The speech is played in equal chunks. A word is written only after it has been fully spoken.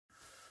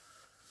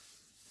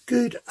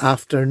Good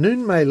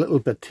afternoon, my little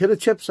potato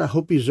chips. I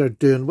hope you are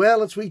doing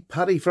well. It's wee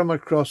Paddy from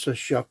across the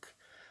shuck.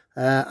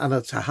 And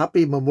it's a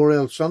happy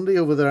Memorial Sunday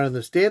over there in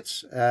the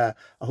States. I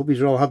hope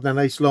you're all having a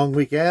nice long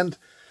weekend.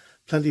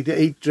 Plenty to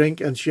eat,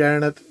 drink and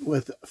sharing it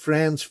with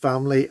friends,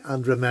 family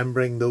and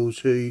remembering those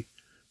who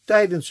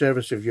died in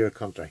service of your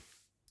country.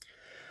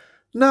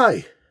 Now,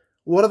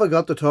 what have I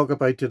got to talk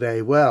about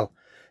today? Well,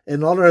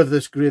 in honour of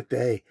this great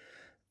day,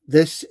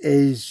 this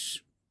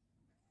is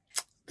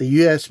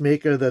the US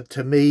maker that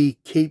to me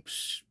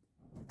keeps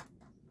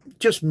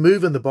just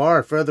moving the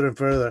bar further and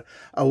further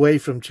away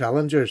from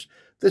challengers.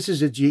 This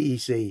is a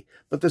G.E.C,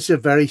 but this is a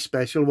very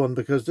special one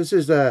because this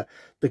is the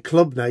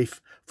club knife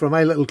from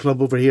my little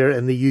club over here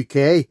in the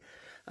UK.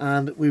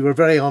 And we were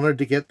very honoured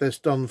to get this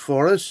done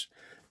for us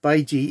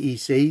by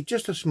G.E.C,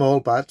 just a small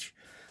batch,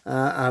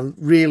 and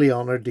really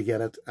honoured to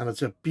get it. And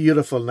it's a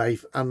beautiful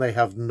knife and they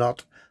have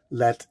not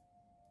let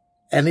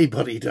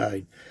anybody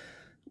down.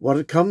 What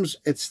it comes,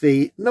 it's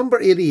the number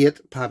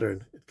 88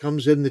 pattern. It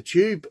comes in the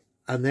tube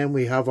and then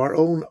we have our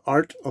own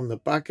art on the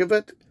back of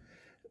it.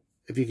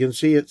 If you can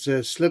see, it's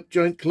a slip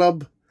joint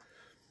club.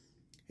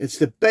 It's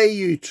the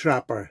Bayou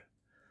Trapper,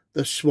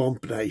 the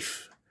swamp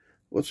knife.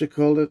 What's it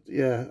called?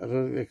 Yeah, I don't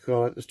know what they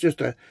call it. It's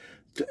just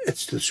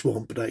it's the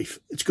swamp knife.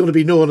 It's going to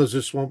be known as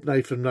a swamp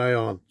knife from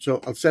now on. So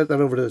I'll set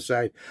that over to the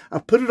side.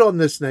 I've put it on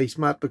this nice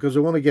mat because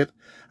I want to get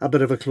a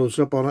bit of a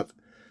close-up on it.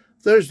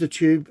 There's the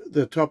tube,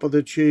 the top of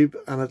the tube,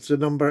 and it's the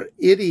number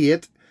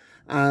 88.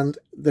 And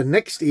the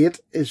next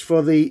 8 is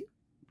for the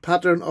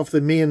pattern of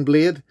the main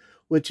blade,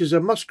 which is a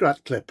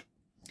muskrat clip.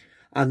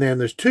 And then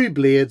there's 2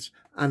 blades,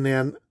 and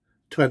then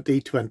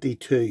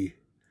 2022.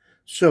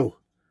 So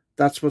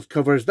that's what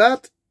covers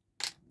that.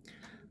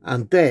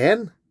 And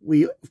then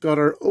we've got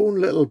our own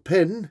little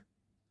pin.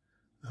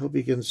 I hope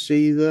you can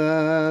see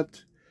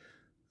that.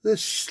 The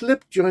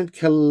slip joint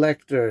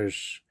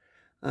collectors.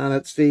 And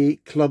it's the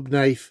club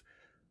knife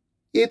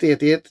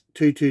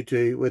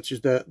 888222, which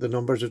is the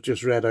numbers I've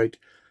just read out,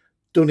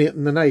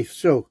 donating the knife.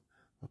 So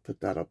I'll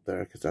put that up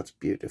there because that's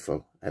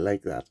beautiful. I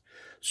like that.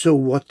 So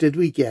what did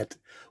we get?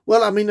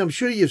 Well, I mean, I'm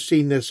sure you've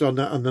seen this on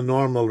the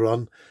normal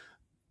run.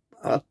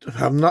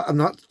 I'm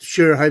not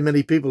sure how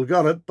many people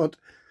got it, but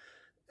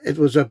it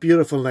was a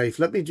beautiful knife.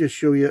 Let me just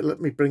show you.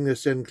 Let me bring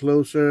this in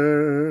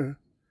closer.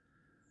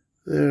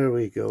 There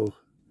we go.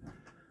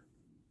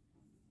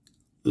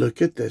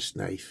 Look at this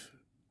knife.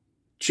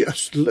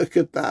 Just look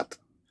at that.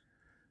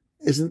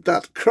 Isn't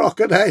that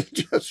crocodile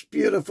just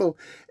beautiful?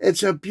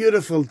 It's a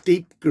beautiful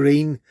deep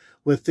green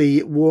with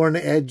the worn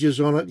edges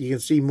on it. You can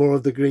see more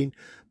of the green,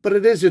 but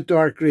it is a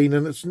dark green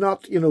and it's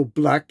not, you know,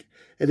 black.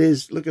 It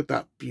is, look at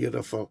that,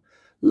 beautiful.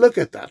 Look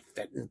at that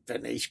fit and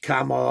finish.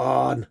 Come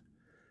on.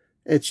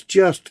 It's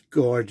just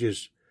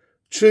gorgeous.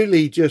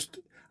 Truly just,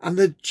 and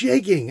the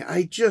jigging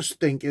I just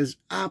think is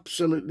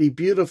absolutely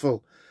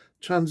beautiful.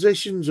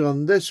 Transitions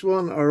on this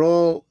one are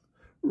all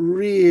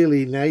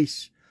really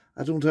nice.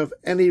 I don't have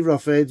any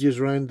rough edges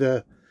around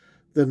the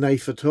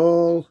knife at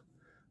all.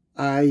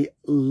 I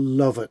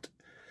love it,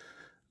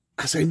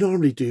 as I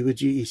normally do with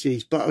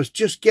G.E.Cs, but I was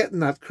just getting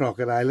that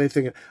crocodile, I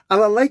think.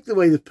 And I like the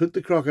way they put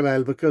the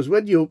crocodile, because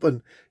when you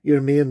open your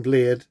main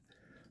blade,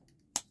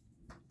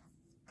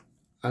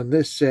 and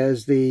this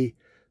says the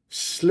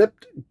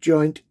slipped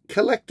joint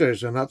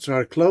collectors, and that's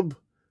our club.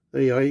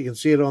 There you are, you can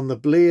see it on the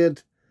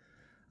blade.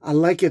 I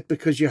like it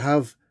because you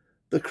have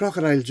the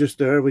crocodile just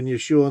there when you're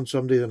showing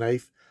somebody the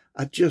knife.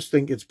 I just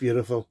think it's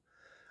beautiful.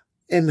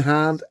 In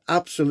hand,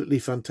 absolutely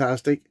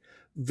fantastic.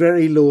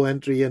 Very low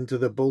entry into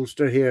the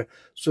bolster here,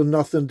 so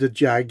nothing to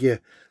jag you.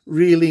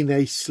 Really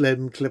nice,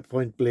 slim clip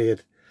point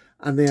blade.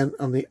 And then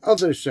on the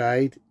other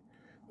side,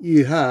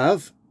 you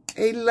have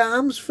a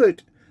lamb's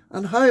foot.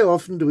 And how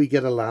often do we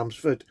get a lamb's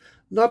foot?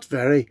 Not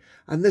very.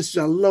 And this is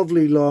a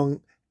lovely,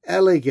 long,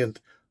 elegant,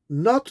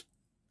 not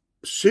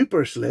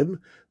super slim.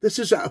 This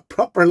is a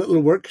proper little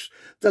works.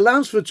 The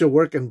lamb's foot's a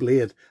working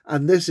blade,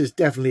 and this is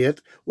definitely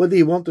it. Whether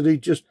you want to do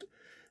just,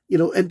 you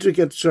know,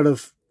 intricate sort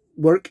of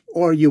work,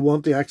 or you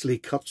want to actually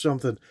cut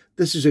something,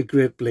 this is a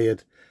great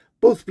blade.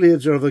 Both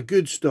blades are of a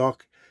good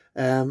stock.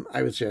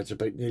 I would say it's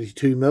about nearly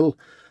 2 mil,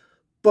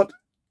 but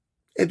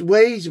it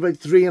weighs about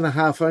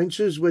 3.5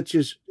 ounces, which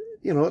is,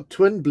 you know, a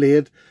twin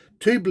blade,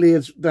 2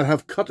 blades that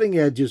have cutting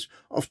edges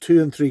of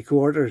 2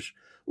 3/4,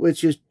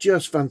 which is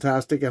just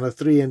fantastic, and a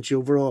 3-inch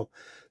overall.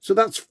 So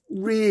that's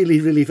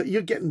really, really,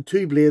 you're getting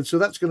 2 blades. So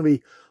that's going to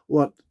be,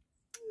 what,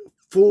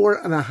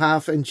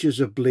 4.5 inches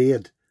of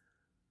blade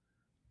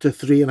to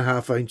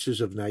 3.5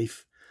 ounces of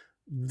knife.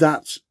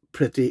 That's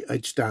pretty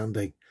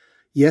outstanding.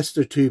 Yes,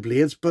 they're 2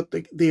 blades, but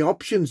the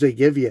options they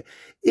give you,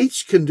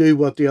 each can do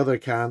what the other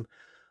can,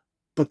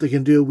 but they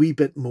can do a wee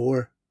bit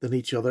more than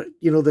each other.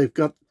 You know, they've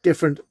got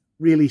different,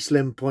 really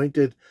slim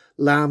pointed,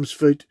 lamb's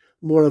foot,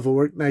 more of a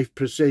work knife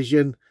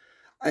precision.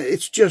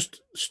 It's just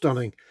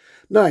stunning.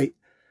 Now,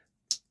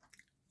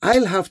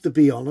 I'll have to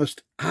be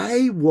honest,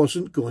 I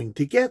wasn't going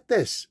to get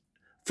this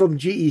from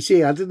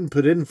G.E.C. I didn't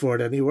put in for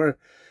it anywhere,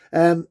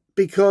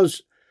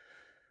 because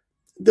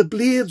the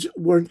blades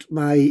weren't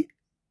my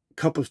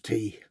cup of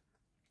tea.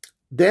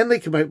 Then they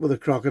come out with a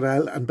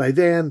crocodile, and by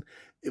then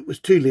it was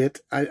too late.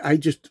 I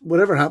just,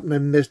 whatever happened, I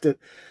missed it.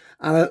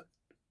 And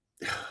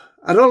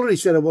I'd already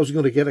said I wasn't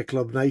going to get a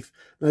club knife.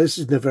 Now, this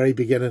is in the very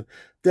beginning.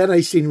 Then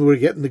I seen we were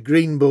getting the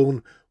green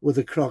bone with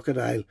a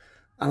crocodile.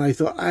 And I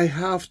thought, I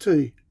have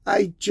to.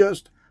 I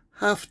just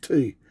have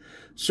to.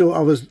 So I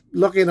was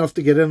lucky enough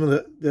to get in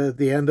on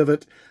the end of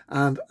it.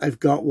 And I've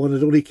got one.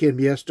 It only came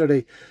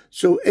yesterday.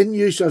 So in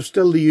use, I've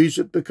still to use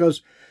it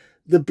because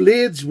the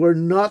blades were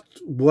not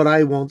what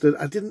I wanted.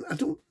 I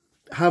don't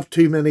have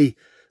too many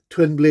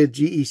twin blade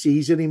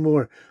G.E.Cs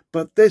anymore.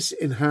 But this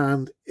in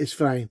hand is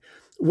fine.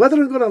 Whether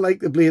I'm going to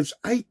like the blades,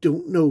 I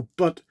don't know.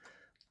 But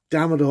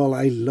damn it all,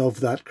 I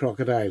love that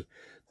crocodile.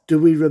 Do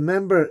we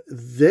remember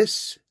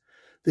this?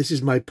 This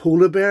is my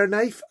polar bear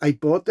knife. I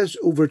bought this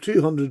over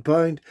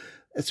 £200.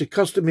 It's a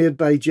custom made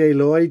by J.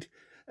 Lloyd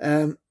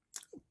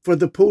for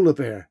the polar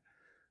bear.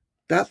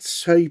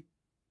 That's how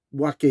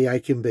wacky I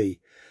can be.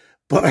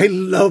 But I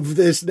love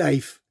this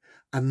knife.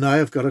 And now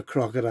I've got a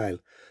crocodile.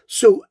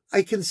 So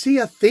I can see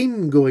a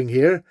theme going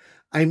here.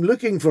 I'm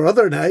looking for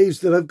other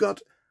knives that have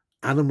got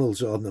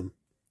animals on them.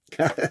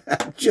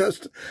 I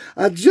just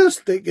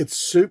think it's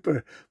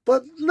super.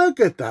 But look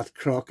at that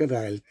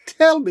crocodile.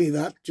 Tell me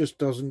that just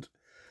doesn't.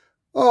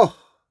 Oh,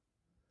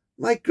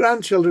 my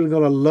grandchildren are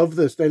going to love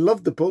this. They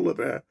love the polar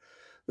bear.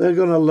 They're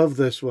going to love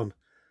this one.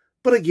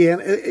 But again,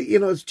 you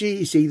know, it's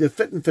G.E.C. The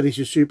fit and finish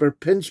is super.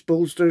 Pinch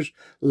bolsters,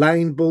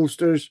 lined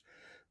bolsters.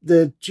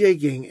 The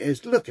jigging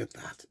is, look at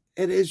that.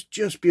 It is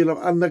just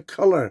beautiful. And the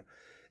colour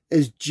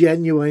is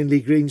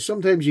genuinely green.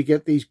 Sometimes you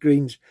get these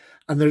greens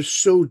and they're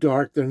so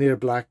dark, they're near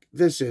black.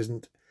 This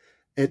isn't.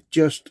 It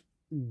just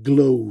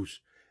glows.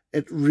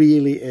 It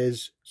really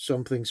is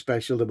something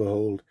special to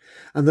behold.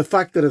 And the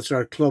fact that it's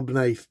our club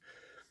knife,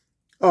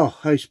 oh,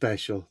 how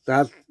special.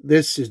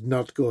 This is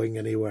not going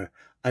anywhere.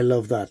 I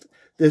love that.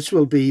 This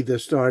will be the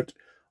start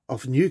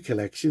of new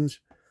collections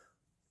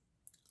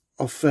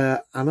of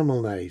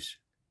animal knives.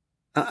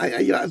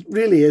 It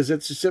really is.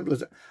 It's as simple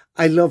as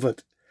I love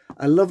it.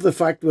 I love the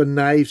fact when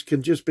knives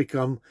can just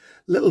become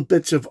little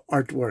bits of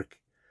artwork.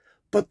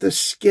 But the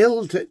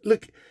skill to,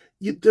 look,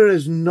 there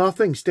is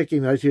nothing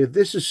sticking out here.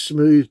 This is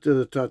smooth to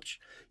the touch.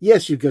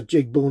 Yes, you've got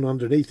jig bone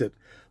underneath it,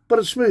 but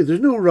it's smooth. There's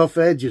no rough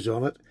edges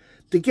on it.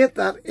 To get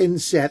that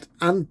inset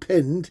and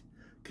pinned,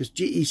 because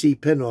G.E.C.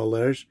 pin all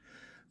theirs,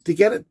 to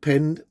get it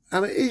pinned,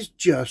 and it is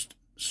just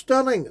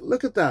stunning.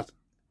 Look at that.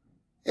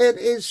 It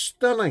is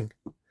stunning.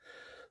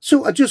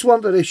 So I just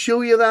wanted to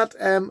show you that.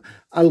 I'm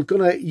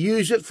going to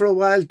use it for a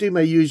while, do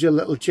my usual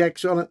little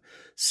checks on it,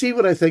 see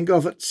what I think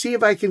of it, see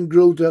if I can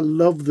grow to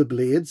love the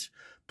blades,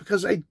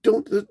 because it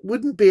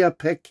wouldn't be a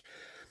pick.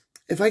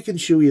 If I can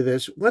show you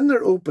this, when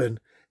they're open,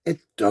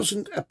 it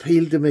doesn't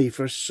appeal to me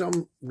for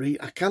some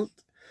reason. I can't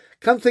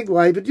think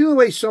why, but you know the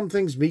way some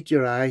things meet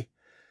your eye?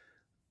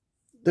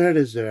 There it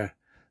is there.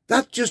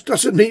 That just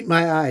doesn't meet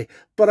my eye,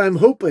 but I'm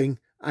hoping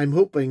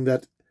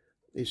that,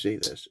 you see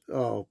this,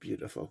 oh,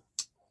 beautiful.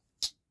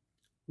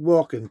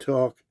 Walk and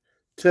talk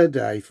to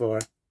die for.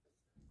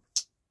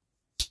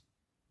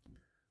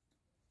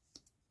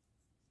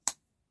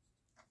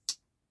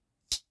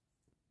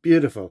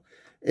 Beautiful.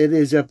 It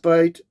is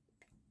about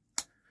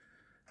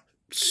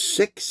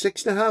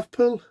 6.5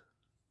 pull,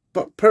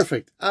 but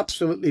perfect,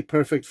 absolutely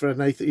perfect for a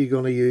knife that you're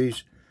going to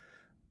use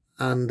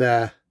and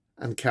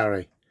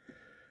carry.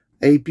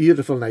 A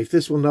beautiful knife.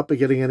 This will not be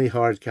getting any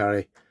hard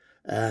carry.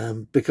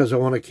 Because I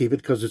want to keep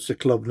it because it's a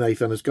club knife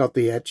and it's got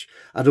the edge.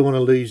 I don't want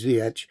to lose the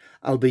edge.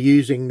 I'll be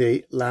using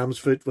the lamb's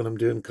foot when I'm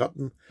doing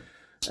cutting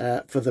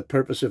for the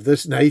purpose of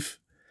this knife.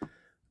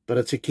 But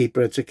it's a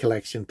keeper. It's a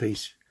collection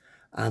piece.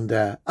 And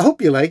I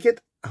hope you like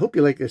it. I hope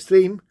you like this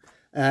theme.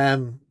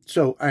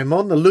 So I'm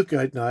on the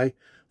lookout now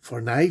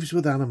for knives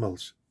with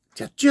animals.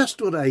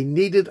 Just what I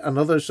needed,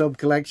 another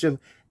sub-collection.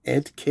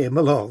 It came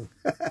along.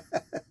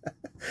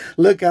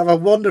 Look, have a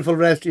wonderful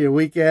rest of your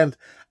weekend.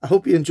 I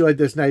hope you enjoyed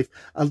this knife.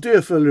 I'll do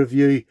a full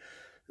review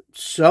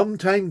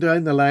sometime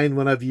down the line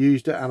when I've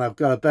used it and I've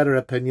got a better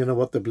opinion of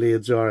what the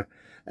blades are.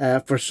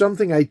 For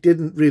something I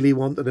didn't really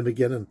want in the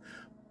beginning,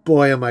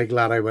 boy, am I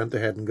glad I went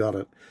ahead and got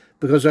it,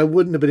 because I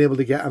wouldn't have been able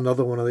to get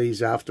another one of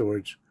these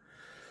afterwards.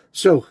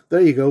 So,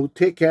 there you go.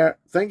 Take care.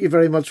 Thank you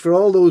very much for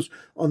all those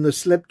on the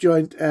Slip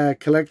Joint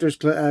Collectors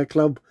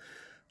Club.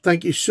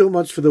 Thank you so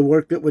much for the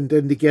work that went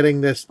into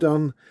getting this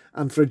done.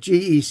 And for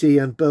G.E.C.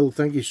 and Bill,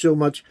 thank you so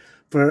much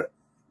for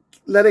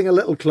letting a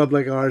little club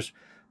like ours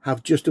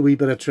have just a wee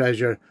bit of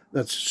treasure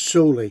that's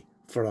solely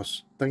for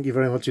us. Thank you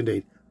very much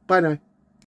indeed. Bye now.